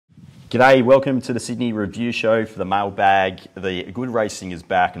G'day, welcome to the Sydney Review Show for the mailbag. The good racing is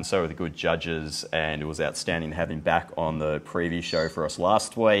back and so are the good judges, and it was outstanding to have him back on the preview show for us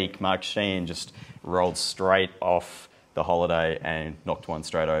last week. Mark Sheehan just rolled straight off the holiday and knocked one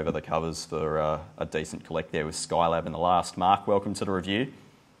straight over the covers for a decent collect there with Skylab in the last. Mark, welcome to the review.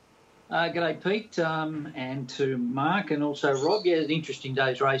 G'day Pete, and to Mark and also Rob. Yeah, an interesting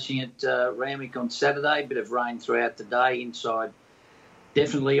day's racing at Randwick on Saturday. Bit of rain throughout the day. Inside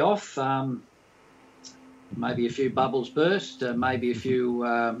definitely off. Maybe a few bubbles burst. Maybe a few,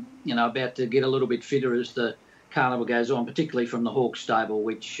 about to get a little bit fitter as the carnival goes on, particularly from the Hawke stable,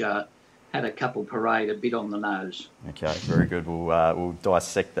 which had a couple parade a bit on the nose. Okay, very good. We'll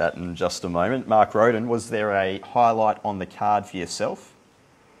dissect that in just a moment. Mark Roden, was there a highlight on the card for yourself?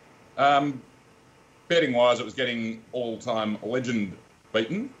 Betting-wise, it was getting all-time legend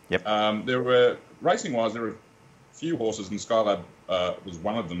beaten. Yep. Racing-wise, there were a few horses, and Skylab was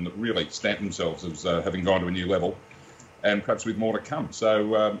one of them that really stamped themselves as having gone to a new level, and perhaps with more to come. So,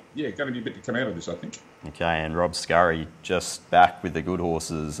 going to be a bit to come out of this, I think. Okay, and Rob Scurry just back with the good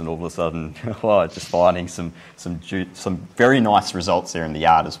horses, and all of a sudden, just finding some very nice results there in the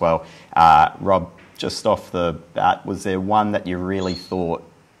yard as well. Rob, just off the bat, was there one that you really thought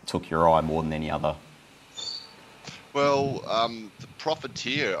took your eye more than any other? Well, the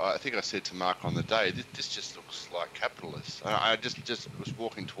Profiteer, I think I said to Mark on the day, this just looks like Capitalist. I just was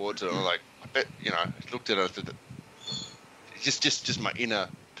walking towards it, and I bet, I looked at it, I thought, just my inner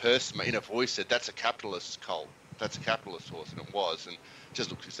person, my inner voice said, that's a Capitalist colt. That's a Capitalist horse, and it was, and it just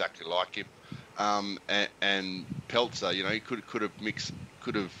looks exactly like him. And Peltzer, he could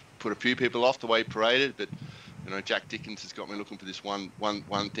have put a few people off the way he paraded, but Jack Dickens has got me looking for this one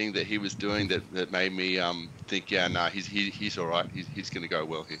thing that he was doing that made me think, he's all right. He's going to go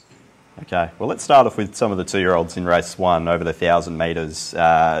well here. Okay, well, let's start off with some of the 2-year-olds in race 1 over the 1,000 metres.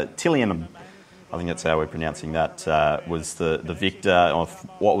 Tillian, I think that's how we're pronouncing that, was the victor of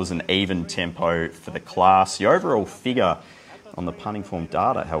what was an even tempo for the class. The overall figure on the punting form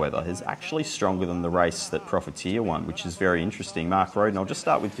data, however, is actually stronger than the race that Profiteer won, which is very interesting. Mark Roden, I'll just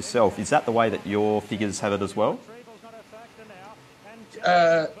start with yourself. Is that the way that your figures have it as well?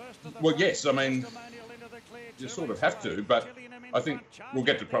 Well, yes. I mean, you sort of have to, but I think we'll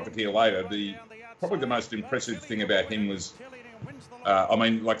get to Profiteer later. Probably the most impressive thing about him was,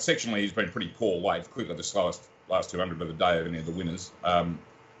 sectionally he's been pretty poor weight, clearly the slowest last 200 of the day of any of the winners.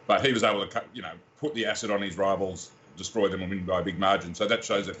 But he was able to, put the acid on his rivals, destroy them and win by a big margin. So that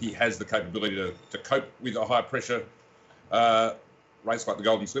shows that he has the capability to cope with a high pressure race like the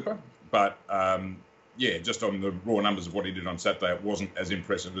Golden Slipper. But just on the raw numbers of what he did on Saturday, it wasn't as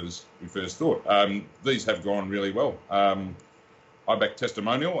impressive as we first thought. These have gone really well. I backed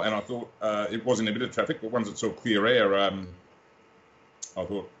Testimonial, and I thought it was in a bit of traffic, but ones that saw clear air, I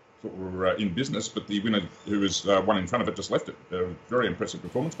thought were in business. But the winner, who was one in front of it, just left it. A very impressive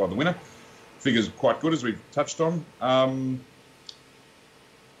performance by the winner. Figures quite good, as we've touched on.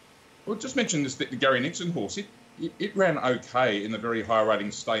 We'll just mention this, the Gary Nixon horse. It ran okay in the very high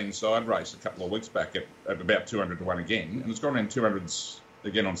rating Stay Inside race a couple of weeks back at about 200 to 1 again, and it's gone around 200s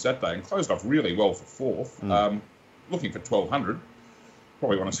again on Saturday and closed off really well for fourth. Looking for 1,200.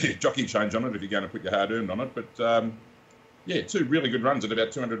 Probably want to see a jockey change on it if you're going to put your hard earned on it, but 2 really good runs at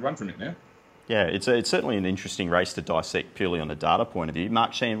about 200 to 1 from it now. Yeah, it's certainly an interesting race to dissect purely on a data point of view.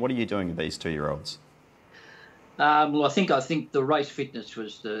 Mark Sheehan, what are you doing with these 2-year-olds? Well, I think the race fitness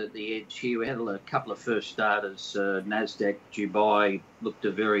was the edge here. We had a couple of first starters. Nasdaq, Dubai looked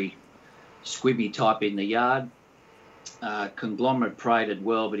a very squibby type in the yard. Conglomerate paraded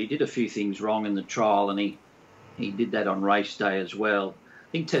well, but he did a few things wrong in the trial, and he did that on race day as well.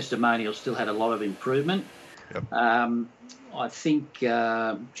 I think Testimonial still had a lot of improvement. Yep. I think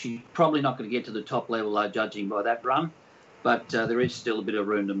she's probably not going to get to the top level, though, judging by that run. But there is still a bit of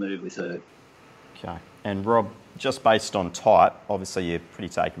room to move with her. Okay. And Rob, just based on type, obviously you're pretty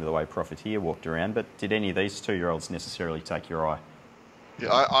taken with the way Profiteer walked around, but did any of these 2-year-olds necessarily take your eye?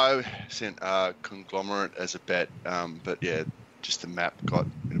 Yeah, I sent Conglomerate as a bet, but just the map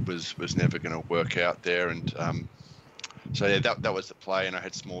was never going to work out there, and that was the play, and I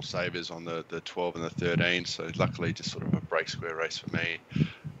had small savers on the 12 and the 13, so luckily just sort of a break square race for me.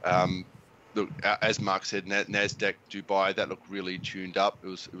 Look, as Mark said, Nasdaq Dubai, that looked really tuned up. It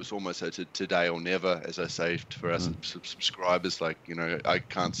was almost a today or never, as I saved for our subscribers. I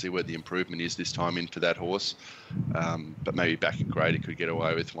can't see where the improvement is this time in for that horse, but maybe back in grade it could get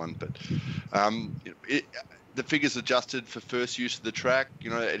away with one. But the figures adjusted for first use of the track.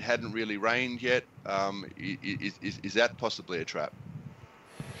 It hadn't really rained yet. Is that possibly a trap?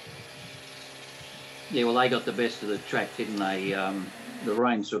 Yeah, well, they got the best of the track, didn't they? the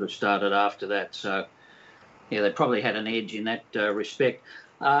rain sort of started after that. So, yeah, they probably had an edge in that respect.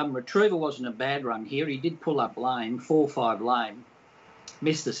 Retriever wasn't a bad run here. He did pull up lame, 4-5 lame,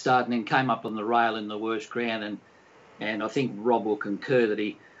 missed the start and then came up on the rail in the worst ground. And I think Rob will concur that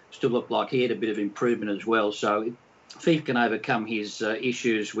he still looked like he had a bit of improvement as well. So if he can overcome his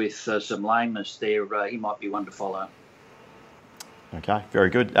issues with some lameness there, he might be one to follow. Okay, very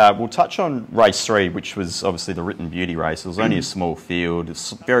good. We'll touch on race 3, which was obviously the Written Beauty race. It was only a small field,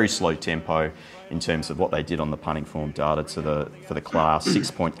 very slow tempo in terms of what they did on the punting form data for the class,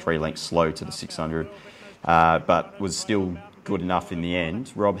 6.3 lengths slow to the 600, but was still good enough in the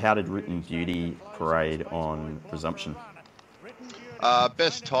end. Rob, how did Written Beauty parade on Presumption?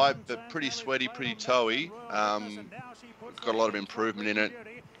 Best type, but pretty sweaty, pretty towy. Got a lot of improvement in it.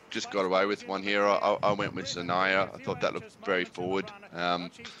 Just got away with one here. I went with Zanaya. I thought that looked very forward.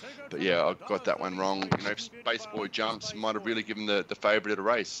 But yeah, I got that one wrong. You know, Space Boy Jumps might have really given the favourite a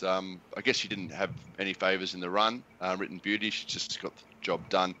race. I guess she didn't have any favours in the run. Written Beauty, she just got the job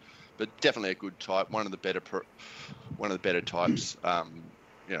done. But definitely a good type. One of the better types.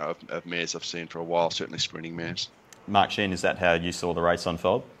 You know, of mares I've seen for a while. Certainly sprinting mares. Mark Sheen, is that how you saw the race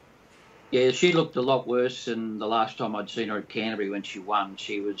unfold? Yeah, she looked a lot worse than the last time I'd seen her at Canterbury when she won.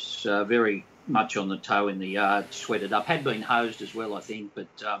 She was very much on the toe in the yard, sweated up. Had been hosed as well, I think,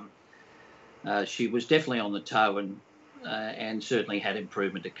 but she was definitely on the toe and certainly had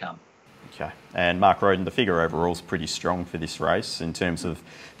improvement to come. Okay. And Mark Roden, the figure overall is pretty strong for this race in terms of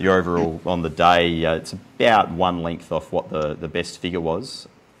the overall on the day. It's about 1 length off what the best figure was.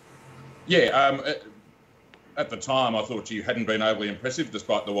 Yeah, at the time, I thought she hadn't been overly impressive,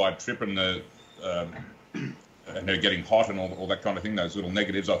 despite the wide trip and and her getting hot and all that kind of thing. Those little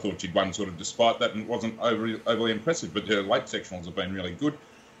negatives, I thought she'd won sort of despite that, and wasn't overly impressive. But her late sectionals have been really good,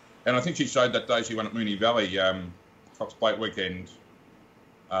 and I think she showed that day she won at Moonee Valley, Cox Plate weekend.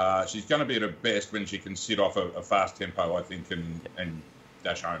 She's going to be at her best when she can sit off a fast tempo, I think, and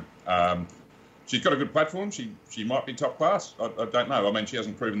dash home. She's got a good platform. She might be top class. I don't know. I mean, she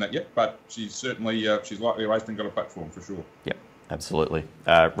hasn't proven that yet, but she's certainly she's likely raced and got a platform for sure. Yep, absolutely.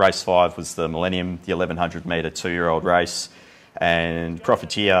 Race 5 was the Millennium, the 1100 metre 2-year-old race, and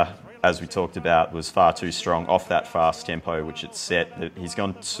Profiteer, as we talked about, was far too strong off that fast tempo, which it set. He's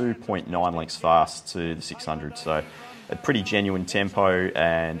gone 2.9 lengths fast to the 600, so a pretty genuine tempo,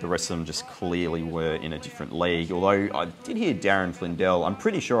 and the rest of them just clearly were in a different league. Although I did hear Darren Flindell, I'm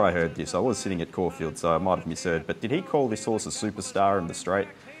pretty sure I heard this, I was sitting at Caulfield, so I might have misheard, but did he call this horse a superstar in the straight?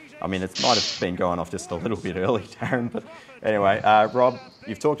 I mean, it might have been going off just a little bit early, Darren, but anyway, Rob,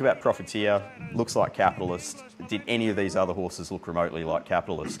 you've talked about Profiteer, looks like Capitalist. Did any of these other horses look remotely like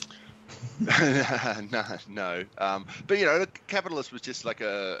Capitalist? No. But, you know, the Capitalist was just like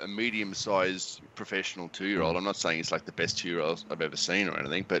a medium-sized professional 2-year-old. I'm not saying it's like the best 2-year-old I've ever seen or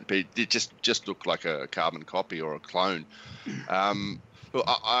anything, but it just looked like a carbon copy or a clone. But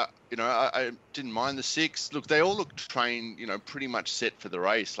I didn't mind the 6. Look, they all looked trained, you know, pretty much set for the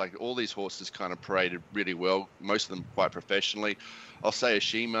race. Like, all these horses kind of paraded really well, most of them quite professionally. I'll say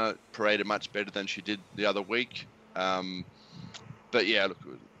Ashima paraded much better than she did the other week. But, yeah, look,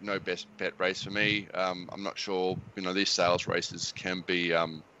 no best bet race for me. I'm not sure, you know, these sales races can be,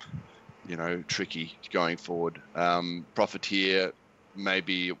 you know, tricky going forward. Profiteer,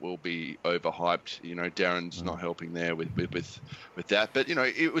 maybe it will be overhyped. You know, Darren's not helping there with that. But, you know,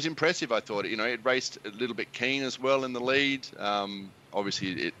 it was impressive, I thought. You know, it raced a little bit keen as well in the lead.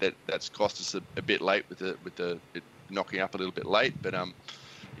 Obviously, that's cost us a bit late with it knocking up a little bit late. But,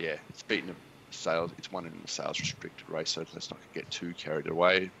 yeah, it's beaten sales. It's won in a sales restricted race, so let's not get too carried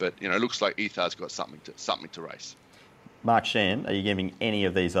away. But, you know, it looks like Ethar's got something to race. Mark Shan, are you giving any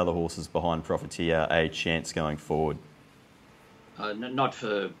of these other horses behind Profiteer a chance going forward? Not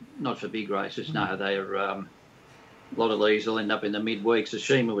for big races. No, they are. A lot of these will end up in the midweeks.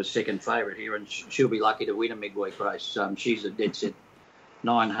 Ashima was second favourite here, and she'll be lucky to win a midweek race. She's a dead set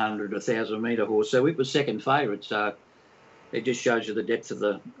 900, 1,000 metre horse, so it was second favourite. So it just shows you the depth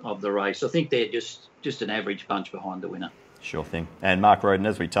of the race. I think they're just an average bunch behind the winner. Sure thing. And Mark Roden,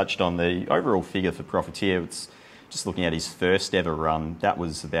 as we touched on, the overall figure for Profiteer, it's just looking at his first ever run, that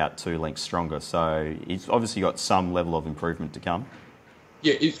was about 2 lengths stronger. So he's obviously got some level of improvement to come.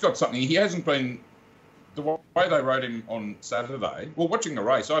 Yeah, he's got something. He hasn't been... The way they rode him on Saturday... Well, watching the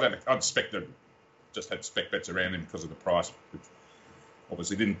race, I'd just had spec bets around him because of the price, which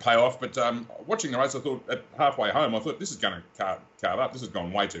obviously didn't pay off. But watching the race, I thought at halfway home, I thought this is going to card up. This has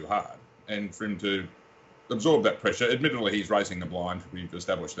gone way too hard. And for him to absorb that pressure, admittedly he's racing the blind, we've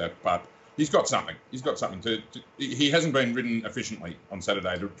established that, but he's got something. He's got something to he hasn't been ridden efficiently on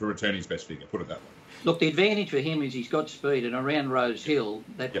Saturday to return his best figure, put it that way. Look, the advantage for him is he's got speed, and around Rose Hill,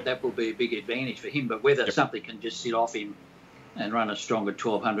 that will be a big advantage for him. But whether something can just sit off him and run a stronger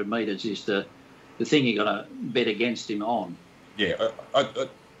 1,200 metres is the thing you got to bet against him on. Yeah, I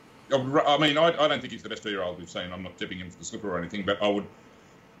mean, I don't think he's the best 2-year-old we've seen. I'm not tipping him for the slipper or anything, but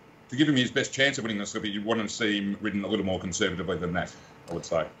to give him his best chance of winning the slipper, you'd want to see him ridden a little more conservatively than that, I would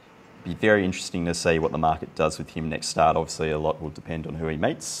say. Be very interesting to see what the market does with him next start. Obviously, a lot will depend on who he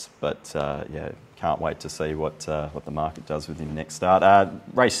meets, but can't wait to see what the market does with him next start.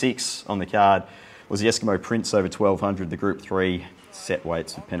 Race 6 on the card was the Eskimo Prince over 1,200, the Group 3 set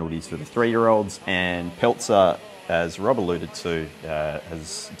weights with penalties for the 3-year-olds, and Peltzer, as Rob alluded to,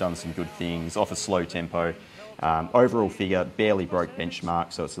 has done some good things off a slow tempo. Overall figure barely broke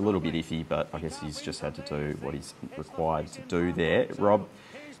benchmark, so it's a little bit iffy, but I guess he's just had to do what he's required to do there. Rob,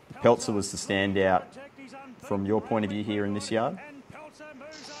 Peltzer was the standout from your point of view here in this yard?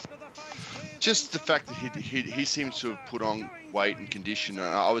 Just the fact that he seems to have put on weight and condition.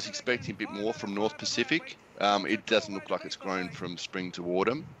 I was expecting a bit more from North Pacific. It doesn't look like it's grown from spring to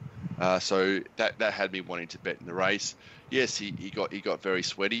autumn. So that had me wanting to bet in the race. Yes, he got very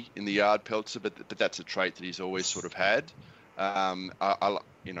sweaty in the yard, Peltzer, but that's a trait that he's always sort of had.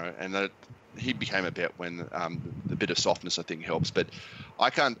 He became a bet when the bit of softness I think helps. But I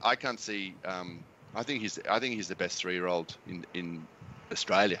can't see. I think he's the best 3-year-old in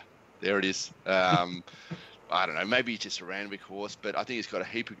Australia. There it is. I don't know. Maybe he's just a random horse, but I think he's got a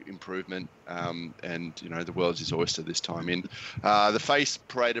heap of improvement. And the world's his oyster this time in. The face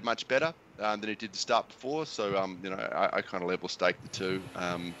paraded much better than it did the start before. So I kind of level stake the two.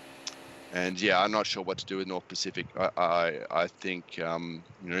 And I'm not sure what to do with North Pacific. I think he'll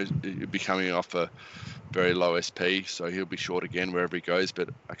be coming off a very low SP, so he'll be short again wherever he goes. But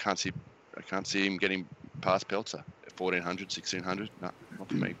I can't see him getting past Peltzer at 1,400, 1,600. No, not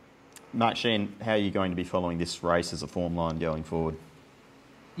for me. Mark Sheehan, how are you going to be following this race as a form line going forward?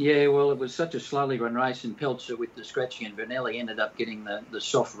 Yeah, well, it was such a slowly run race, and Peltzer with the scratching and Vernelli ended up getting the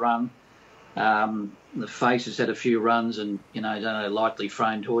soft run. The face has had a few runs, and he's only a lightly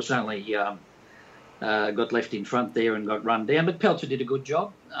framed horse. Only got left in front there and got run down. But Peltzer did a good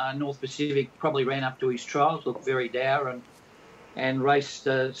job. North Pacific probably ran up to his trials, looked very dour, and raced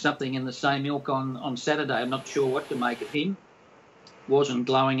something in the same ilk on Saturday. I'm not sure what to make of him. Wasn't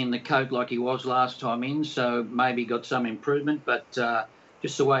glowing in the coat like he was last time in, so maybe got some improvement. But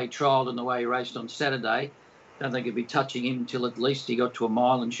just the way he trialled and the way he raced on Saturday, I don't think it'd be touching him until at least he got to a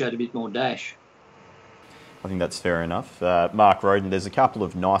mile and showed a bit more dash. I think that's fair enough. Mark Roden, there's a couple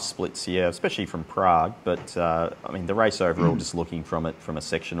of nice splits here, especially from Prague, but the race overall, just looking from it from a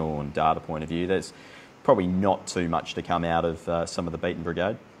sectional and data point of view, there's probably not too much to come out of some of the beaten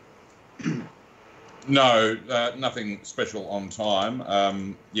brigade. No, nothing special on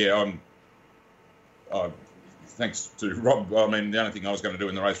time. Thanks to Rob. I mean, the only thing I was going to do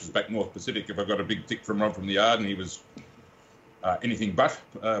in the race was back North Pacific if I got a big tick from Rob from the yard, and he was anything but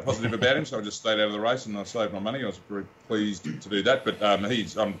positive about him, so I just stayed out of the race and I saved my money. I was very pleased to do that, but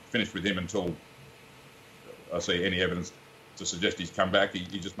I'm finished with him until I see any evidence to suggest he's come back.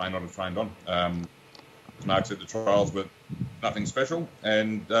 He just may not have trained on. As Mark said, the trials were nothing special,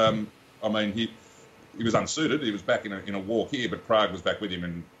 and he was unsuited. He was back in a walk here, but Prague was back with him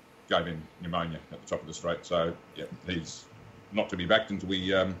and gave him pneumonia at the top of the straight. So, he's not to be backed until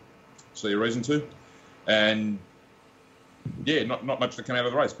we see a reason to. And, not much to come out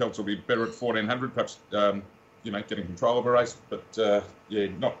of the race. Peltzer will be better at 1,400, perhaps, getting control of a race. But, I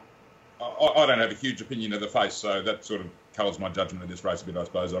don't have a huge opinion of the face, so that sort of colours my judgment of this race a bit, I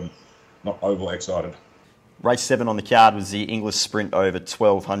suppose. I'm not overly excited. Race 7 on the card was the English Sprint over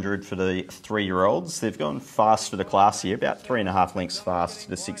 1,200 for the 3-year-olds. They've gone fast for the class here, about 3.5 lengths fast to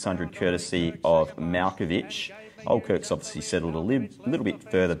the 600 courtesy of Malkovich. Oldkirk's obviously settled a little bit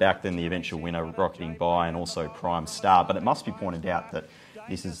further back than the eventual winner, Rocketing By, and also Prime Star. But it must be pointed out that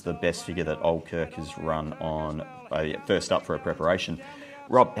this is the best figure that Oldkirk has run on first up for a preparation.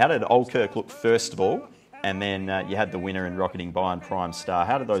 Rob, how did Oldkirk look first of all? And then you had the winner in Rocketing By and Prime Star.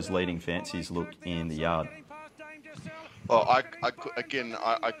 How did those leading fancies look in the yard? Well, I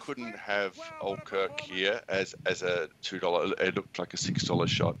couldn't have Oldkirk here as a $2. It looked like a $6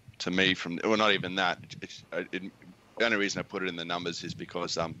 shot to me. Not even that. The only reason I put it in the numbers is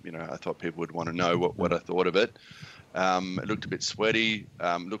because I thought people would want to know what I thought of it. It looked a bit sweaty.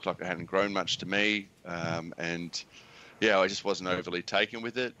 Looked like it hadn't grown much to me, I just wasn't overly taken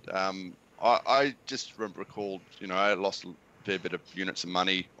with it. I just recalled, I lost fair bit of units of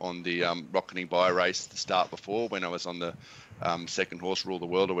money on the Rocketing Buy race the start before when I was on the second horse Rule the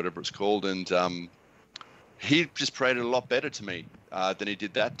World or whatever it's called, and he just paraded a lot better to me than he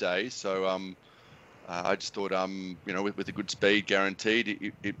did that day. So I just thought, with a good speed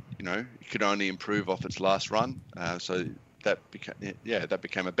guaranteed, it could only improve off its last run. So that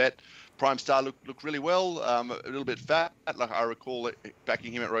became a bet. Prime Star looked really well, a little bit fat. Like I recall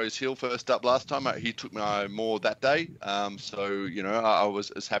backing him at Rose Hill first up last time. He took my more that day. I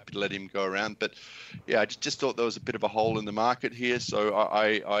was as happy to let him go around. But yeah, I just thought there was a bit of a hole in the market here. So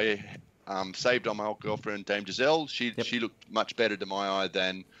I saved on my old girlfriend, Dame Giselle. She looked much better to my eye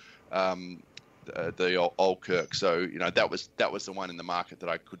than the old Kirk. So that was the one in the market that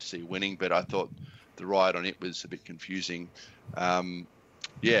I could see winning. But I thought the ride on it was a bit confusing.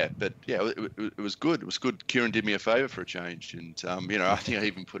 It was good. It was good. Kieran did me a favour for a change, and I think I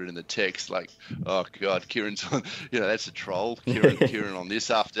even put it in the text like, "Oh God, Kieran's on." That's a troll. Kieran on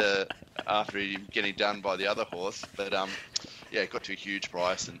this after he getting done by the other horse, but it got to a huge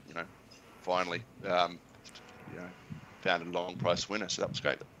price, and finally, found a long price winner, so that was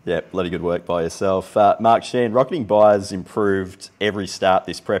great. Yeah, bloody good work by yourself, Mark Shan. Rocketing Buyers improved every start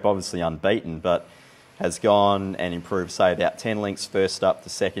this prep, obviously unbeaten, but has gone and improved, say, about 10 lengths first up to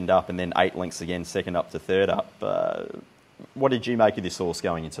second up, and then 8 lengths again, second up to third up. What did you make of this horse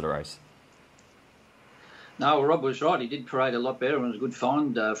going into the race? No, well, Rob was right. He did parade a lot better, and it was a good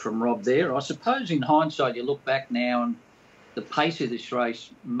find from Rob there. I suppose in hindsight, you look back now and the pace of this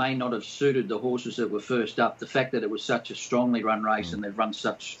race may not have suited the horses that were first up. The fact that it was such a strongly run race and they've run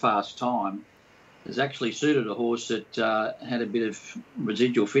such fast time has actually suited a horse that had a bit of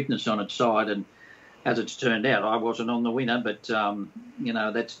residual fitness on its side. And as it's turned out, I wasn't on the winner, but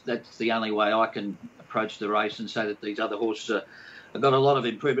that's the only way I can approach the race and say that these other horses have got a lot of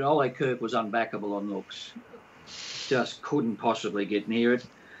improvement. Ole Kirk was unbackable on looks, just couldn't possibly get near it.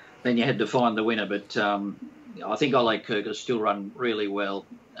 Then you had to find the winner, but I think Ole Kirk has still run really well.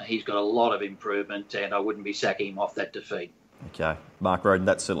 He's got a lot of improvement, and I wouldn't be sacking him off that defeat. Okay, Mark Roden,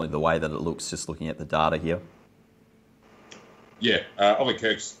 that's certainly the way that it looks, just looking at the data here. Yeah, Ole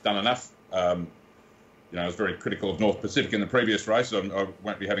Kirk's done enough. I was very critical of North Pacific in the previous race. I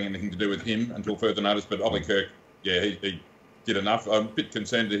won't be having anything to do with him until further notice. But Ole Kirk, he did enough. I'm a bit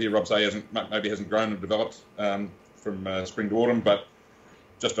concerned to hear Rob say maybe hasn't grown and developed from spring to autumn. But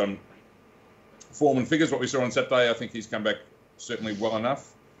just on form and figures, what we saw on Saturday, I think he's come back certainly well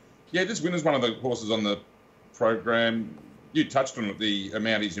enough. Yeah, this winner's one of the horses on the program. You touched on the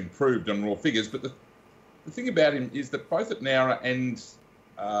amount he's improved on raw figures. But the thing about him is that both at Nowra and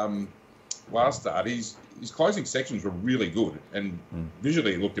last start, his closing sections were really good, and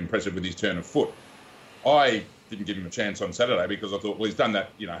visually it looked impressive with his turn of foot. I didn't give him a chance on Saturday because I thought, well, he's done that,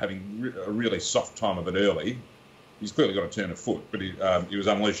 having a really soft time of it early. He's clearly got a turn of foot, but he was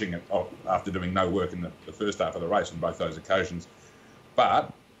unleashing it after doing no work in the first half of the race on both those occasions.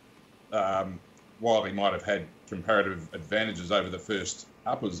 But while he might have had comparative advantages over the first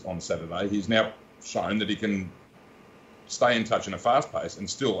uppers on Saturday, he's now shown that he can stay in touch in a fast pace and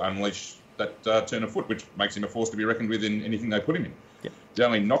still unleash that turn of foot, which makes him a force to be reckoned with in anything they put him in. Yep. The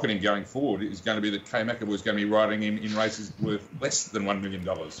only knock at him going forward is going to be that Kay McAvoy is going to be riding him in races worth less than $1 million,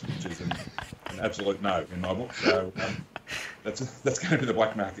 which is an absolute no in my book. So that's going to be the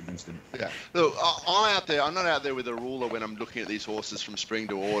black mark against him. Yeah. Look, I'm not out there with a ruler when I'm looking at these horses from spring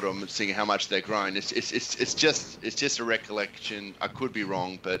to autumn and seeing how much they're grown. It's just a recollection. I could be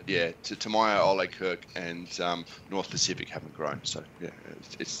wrong, but yeah, to my eye, Ole Kirk and North Pacific haven't grown. So yeah,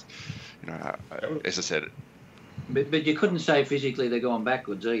 it's as I said. But you couldn't say physically they're going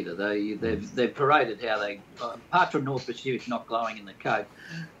backwards either. They've paraded how they, apart from North Pacific not glowing in the Cape.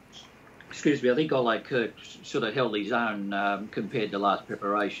 Excuse me, I think Ole Kirk sort of held his own compared to last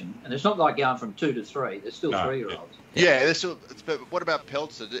preparation, and it's not like going from 2 to 3. They're still 3-year-olds. Yeah, they're still. But what about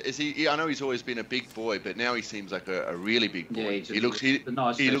Peltzer? Is he? I know he's always been a big boy, but now he seems like a really big boy. Yeah, he looks a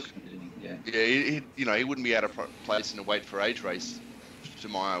nice. He looks. Yeah, he wouldn't be out of place in a weight for age race. To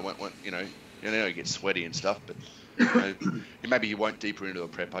my eye, he gets sweaty and stuff, but. Maybe he won't deeper into the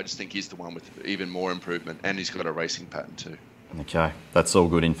prep. I just think he's the one with even more improvement, and he's got a racing pattern too. Okay, that's all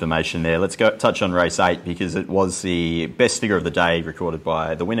good information there. Let's go touch on race 8 because it was the best figure of the day recorded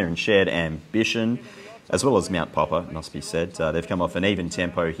by the winner in Shared Ambition, as well as Mount Popper, must be said. They've come off an even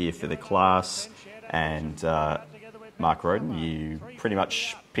tempo here for the class, and Mark Roden, you pretty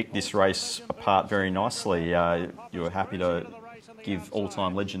much picked this race apart very nicely. You were happy to give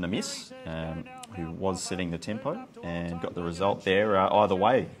all-time legend a miss, who was setting the tempo and got the result there either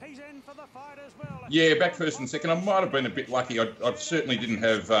way. Yeah, back first and second. I might have been a bit lucky. I certainly didn't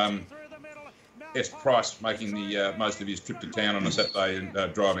have S. Price making the most of his trip to town on a Saturday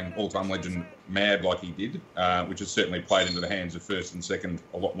and driving all-time legend mad like he did, which has certainly played into the hands of first and second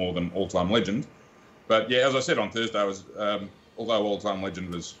a lot more than all-time legend. But yeah, as I said on Thursday, although all-time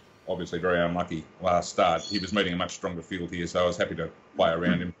legend was obviously very unlucky last start, he was meeting a much stronger field here, so I was happy to play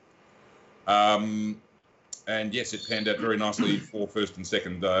around him. And yes, it panned out very nicely for first and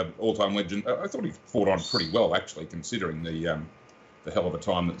second. All-time legend. I thought he fought on pretty well, actually, considering the hell of a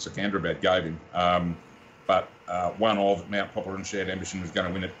time that Secunderabad gave him. But one of Mount Popper and Shared Ambition was going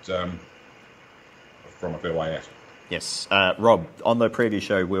to win it from a fair way out. Yes. Rob, on the previous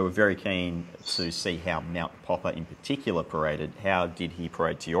show, we were very keen to see how Mount Popper in particular paraded. How did he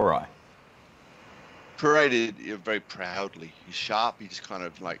parade to your eye? Paraded very proudly. He's sharp. He just kind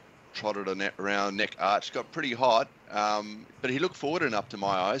of like trotted around neck arch, got pretty hot, but he looked forward enough to my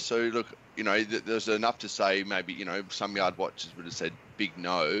eyes. So look, there's enough to say maybe, some yard watchers would have said big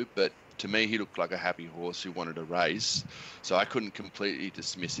no, but to me he looked like a happy horse who wanted to race. So I couldn't completely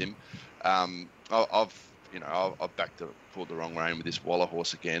dismiss him. I've pulled the wrong rein with this Waller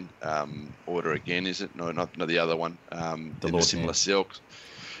horse again. Order again, is it? No, not the other one. The Similar Silks.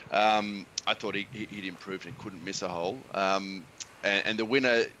 I thought he'd improved and couldn't miss a hole. And the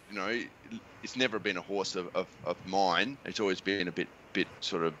winner, it's never been a horse of mine. It's always been a bit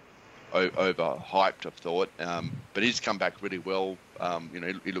sort of overhyped, I've thought. But he's come back really well.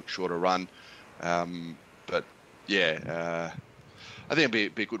 He looked short a run. But yeah, I think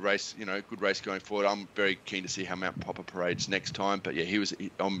it'll be a good race. Good race going forward. I'm very keen to see how Mount Popper parades next time. But yeah,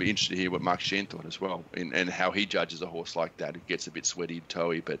 I'm interested to hear what Mark Sheehan thought as well, and how he judges a horse like that. It gets a bit sweaty and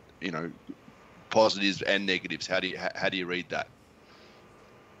toey, but positives and negatives. How do you read that?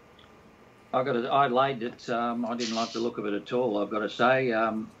 I laid it. I didn't like the look of it at all, I've got to say.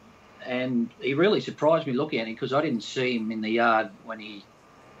 And he really surprised me looking at him, because I didn't see him in the yard when he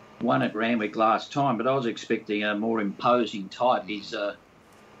won at Randwick last time, but I was expecting a more imposing type. He's a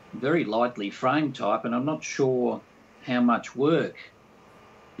very lightly framed type, and I'm not sure how much work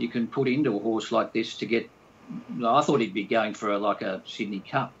you can put into a horse like this to get... I thought he'd be going for a Sydney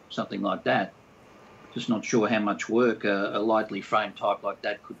Cup, something like that. Just not sure how much work a lightly framed type like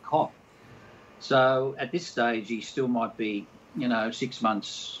that could cop. So at this stage, he still might be, 6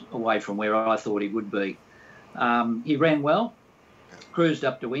 months away from where I thought he would be. He ran well, cruised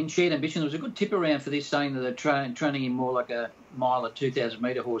up to win. Shared Ambition, there was a good tip around for this, saying that they're training him more like a mile or 2,000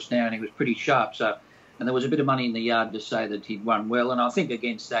 metre horse now, and he was pretty sharp. So, and there was a bit of money in the yard to say that he'd run well. And I think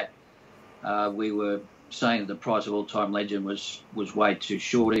against that, we were saying that the price of All-Time Legend was way too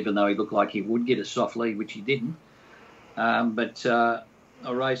short, even though he looked like he would get a soft lead, which he didn't. But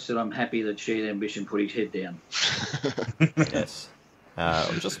a race that I'm happy that Shared Ambition put his head down. Yes.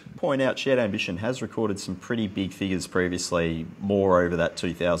 I'll just point out, Shared Ambition has recorded some pretty big figures previously, more over that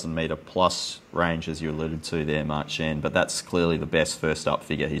 2,000 metre plus range, as you alluded to there, Mark Shan, but that's clearly the best first up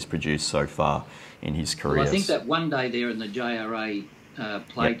figure he's produced so far in his career. Well, I think that one day there in the JRA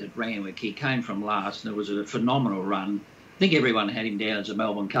plate at Randwick, he came from last, and it was a phenomenal run. I think everyone had him down as a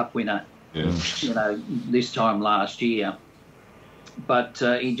Melbourne Cup winner, this time last year. But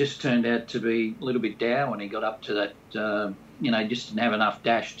he just turned out to be a little bit down when he got up to that, just didn't have enough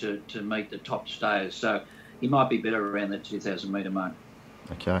dash to meet the top stayers. So he might be better around that 2,000 metre mark.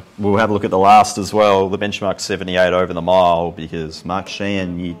 Okay. We'll have a look at the last as well, the benchmark 78 over the mile, because Mark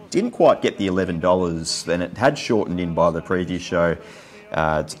Sheehan, you didn't quite get the $11, and it had shortened in by the previous show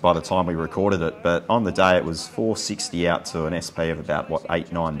by the time we recorded it. But on the day, it was $4.60 out to an SP of about, $8,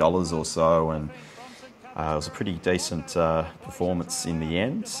 $9 or so, and it was a pretty decent performance in the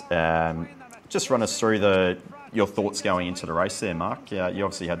end. Just run us through your thoughts going into the race there, Mark. You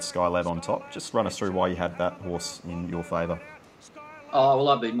obviously had Skylab on top. Just run us through why you had that horse in your favour. Oh, well,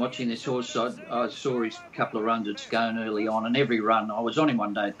 I've been watching this horse. I saw his couple of runs at Scone early on, and every run, I was on him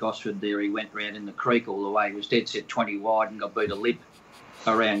one day at Gosford there. He went round in the creek all the way. He was dead set 20 wide and got beat a lip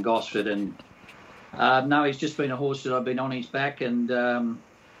around Gosford. And no, he's just been a horse that I've been on his back, and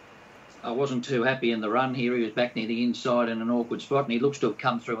I wasn't too happy in the run here. He was back near the inside in an awkward spot, and he looks to have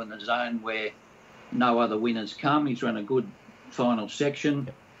come through in the zone where no other winners come. He's run a good final section.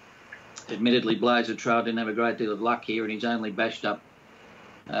 Admittedly, Blazer Trail didn't have a great deal of luck here, and he's only bashed up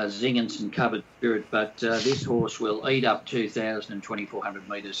Zingance and Covered Spirit, but this horse will eat up 2,000 and 2,400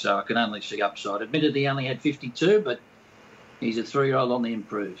 metres, so I can only see upside. Admittedly, he only had 52, but he's a 3-year-old on the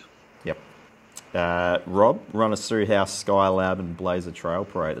improve. Yep. Rob, run us through how Skylab and Blazer Trail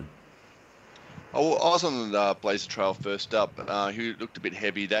paraded. I was on the Blazer Trail first up. He looked a bit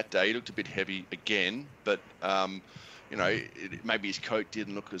heavy that day. He looked a bit heavy again, but maybe his coat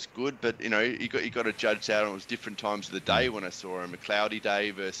didn't look as good, but you got to judge that on different times of the day. When I saw him, a cloudy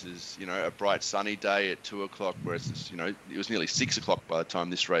day versus a bright sunny day at 2:00, whereas it was nearly 6:00 by the time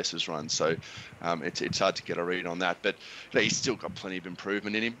this race was run. So it's hard to get a read on that, but he's still got plenty of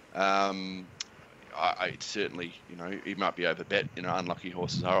improvement in him. I certainly, he might be overbet. Unlucky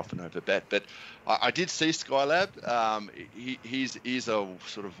horses are often overbet. But I did see Skylab. He's a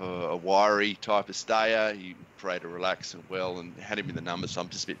sort of a wiry type of stayer. He paraded relax and well, and had him in the numbers. So I'm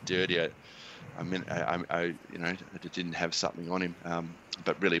just a bit dirty. I didn't have something on him.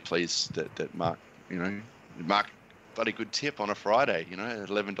 But really pleased that Mark, Mark, bloody good tip on a Friday. At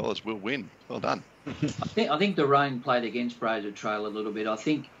 $11 will win. Well done. I think the rain played against Brazer Trail a little bit. I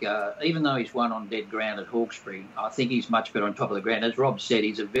think even though he's won on dead ground at Hawkesbury, I think he's much better on top of the ground. As Rob said,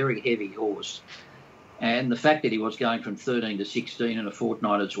 he's a very heavy horse. And the fact that he was going from 13 to 16 in a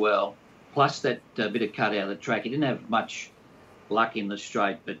fortnight as well, plus that bit of cut out of the track, he didn't have much luck in the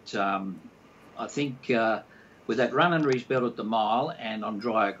straight. But I think with that run under his belt at the mile and on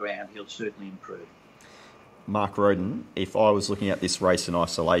drier ground, he'll certainly improve. Mark Roden, if I was looking at this race in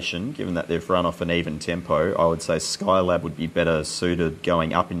isolation, given that they've run off an even tempo, I would say Skylab would be better suited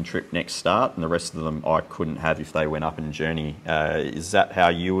going up in trip next start, and the rest of them I couldn't have if they went up in journey. Is that how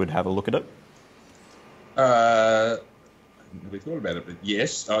you would have a look at it? We thought about it, but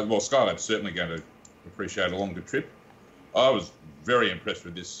yes. Skylab's certainly going to appreciate a longer trip. I was very impressed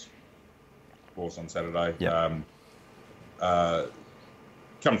with this horse on Saturday. Yep.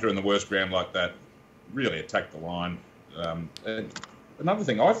 Come through in the worst ground like that, really attacked the line. And another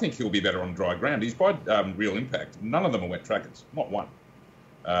thing, I think he'll be better on dry ground. He's by Real Impact. None of them are wet trackers, not one.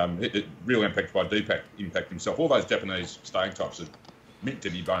 Real Impact by Deepak Impact himself. All those Japanese staying types are meant to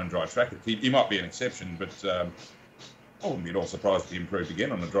be bone dry trackers. He might be an exception, but I wouldn't be at all surprised if he improved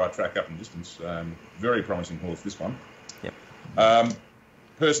again on a dry track up and distance. Very promising horse, this one. Yep.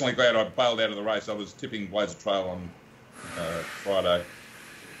 Personally glad I bailed out of the race. I was tipping Blazer Trail on Friday.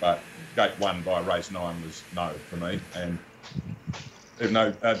 But gate 1 by race 9 was no for me. And even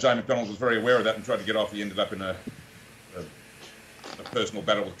though Jay McDonald was very aware of that and tried to get off, he ended up in a personal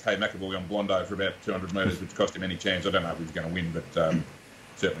battle with Kay McAvoy on Blondo for about 200 metres, which cost him any chance. I don't know if he was going to win, but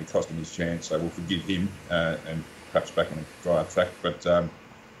certainly cost him his chance. So we'll forgive him and perhaps back on a drier track. But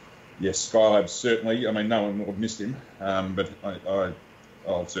yes, Skylab certainly. I mean, no one will have missed him, but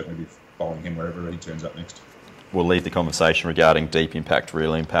I'll certainly be following him wherever he turns up next. We'll leave the conversation regarding Deep Impact,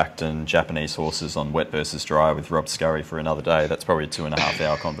 Real Impact and Japanese horses on wet versus dry with Rob Scurry for another day. That's probably a 2.5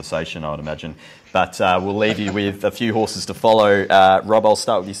 hour conversation, I would imagine. But we'll leave you with a few horses to follow. Rob, I'll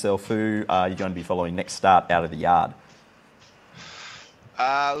start with yourself. Who are you going to be following next start out of the yard?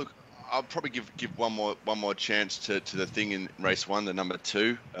 Look, I'll probably give one more chance to the thing in race 1, the number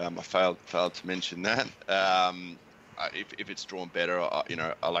 2. I failed to mention that. If it's drawn better,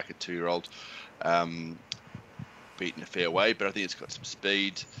 I like a 2-year-old. Beaten a fair way, but I think it's got some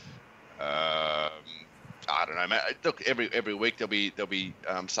speed. I don't know, mate. Look, every week there'll be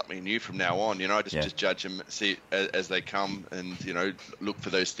something new from now on. Just judge them, see as they come, and look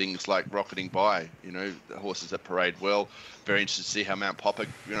for those things like rocketing by. The horses that parade well. Very interested to see how Mount Popper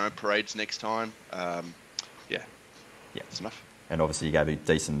parades next time. That's enough. And obviously you gave a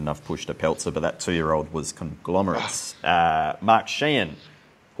decent enough push to Peltzer, but that 2-year-old was Conglomerates. Mark Sheehan,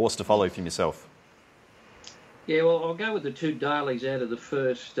 horse to follow from yourself. Yeah, well, I'll go with the 2 Dailies out of the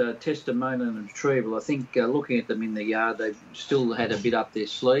first, Testimonial and Retrieval. I think looking at them in the yard, they've still had a bit up their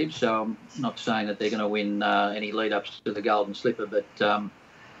sleeve, so I'm not saying that they're going to win any lead-ups to the Golden Slipper, but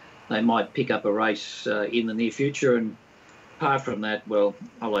they might pick up a race in the near future. And apart from that, well,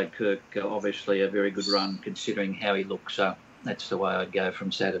 Ole Kirk, obviously a very good run considering how he looks, so that's the way I'd go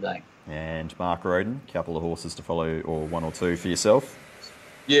from Saturday. And Mark Roden, a couple of horses to follow, or 1 or 2 for yourself?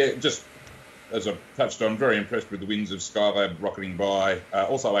 Yeah, just as I touched on, very impressed with the wins of Skylab rocketing by.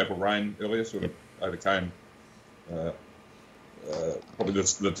 Also April Rain earlier sort of overcame, probably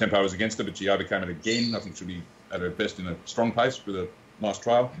the tempo was against her, but she overcame it again. I think she'll be at her best in a strong pace with a nice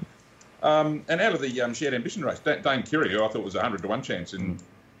trail. And out of the Shared Ambition race, Dame Kiri, who I thought was a 100 to 1 chance in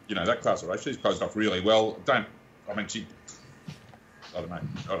that class of race, she's closed off really well. I don't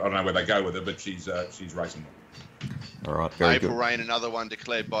know where they go with her, but she's racing well. All right, very April good. Rain, another one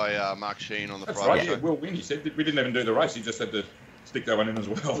declared by Mark Sheehan on the That's Friday. right, yeah, Will win. He said we didn't even do the race. He just had to stick that one in as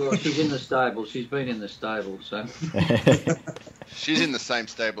well. Well, she's in the stable. She's been in the stable, so. She's in the same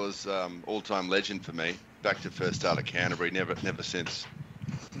stable as all-time legend for me. Back to first start at Canterbury, never since.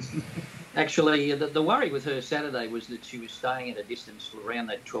 Actually, the worry with her Saturday was that she was staying at a distance around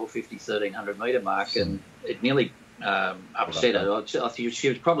that 1250, 1300 metre mark, and it nearly upset her. I think she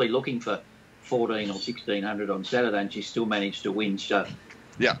was probably looking for 14 or 1600 on Saturday, and she still managed to win. So,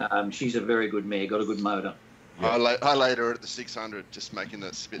 she's a very good mare. Got a good motor. Yeah. I laid her at the 600, just making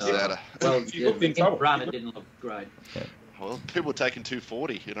the spit sadder. Well, she looked in trouble. Run, it didn't look great. Yeah. Well, people are taking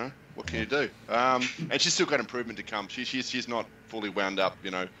 240, What can you do? And she's still got improvement to come. She's not fully wound up,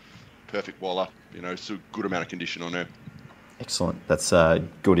 perfect waller. Still good amount of condition on her. Excellent. That's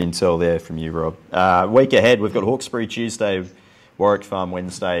good intel there from you, Rob. Week ahead, we've got Hawkesbury Tuesday, Warwick Farm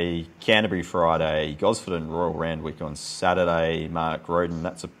Wednesday, Canterbury Friday, Gosford and Royal Randwick on Saturday, Mark Roden.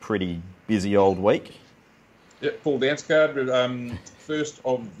 That's a pretty busy old week. Yep, full dance card. First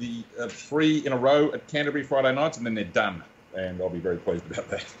of the 3 in a row at Canterbury Friday nights, and then they're done. And I'll be very pleased about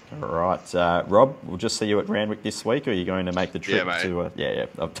that. All right. Rob, we'll just see you at Randwick this week, or are you going to make the trip to...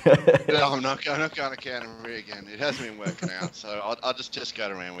 No, I'm not going to Canterbury again. It hasn't been working out. So I'll just go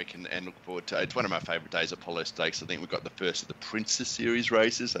to Randwick and look forward to it. It's one of my favourite days at Apollo Stakes. I think we've got the first of the Princess Series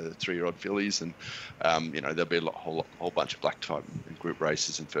races, so the 3-year-old fillies. And, there'll be a whole bunch of black type and group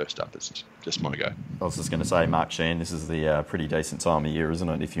races. And first up, it's just my go. I was just going to say, Mark Sheehan, this is the pretty decent time of year, isn't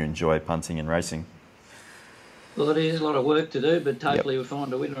it, if you enjoy punting and racing? Well, it is a lot of work to do, but hopefully we'll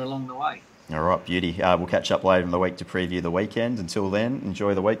find a winner along the way. All right, beauty. We'll catch up later in the week to preview the weekend. Until then,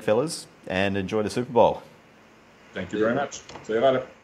 enjoy the week, fellas, and enjoy the Super Bowl. Thank you very much. See you later.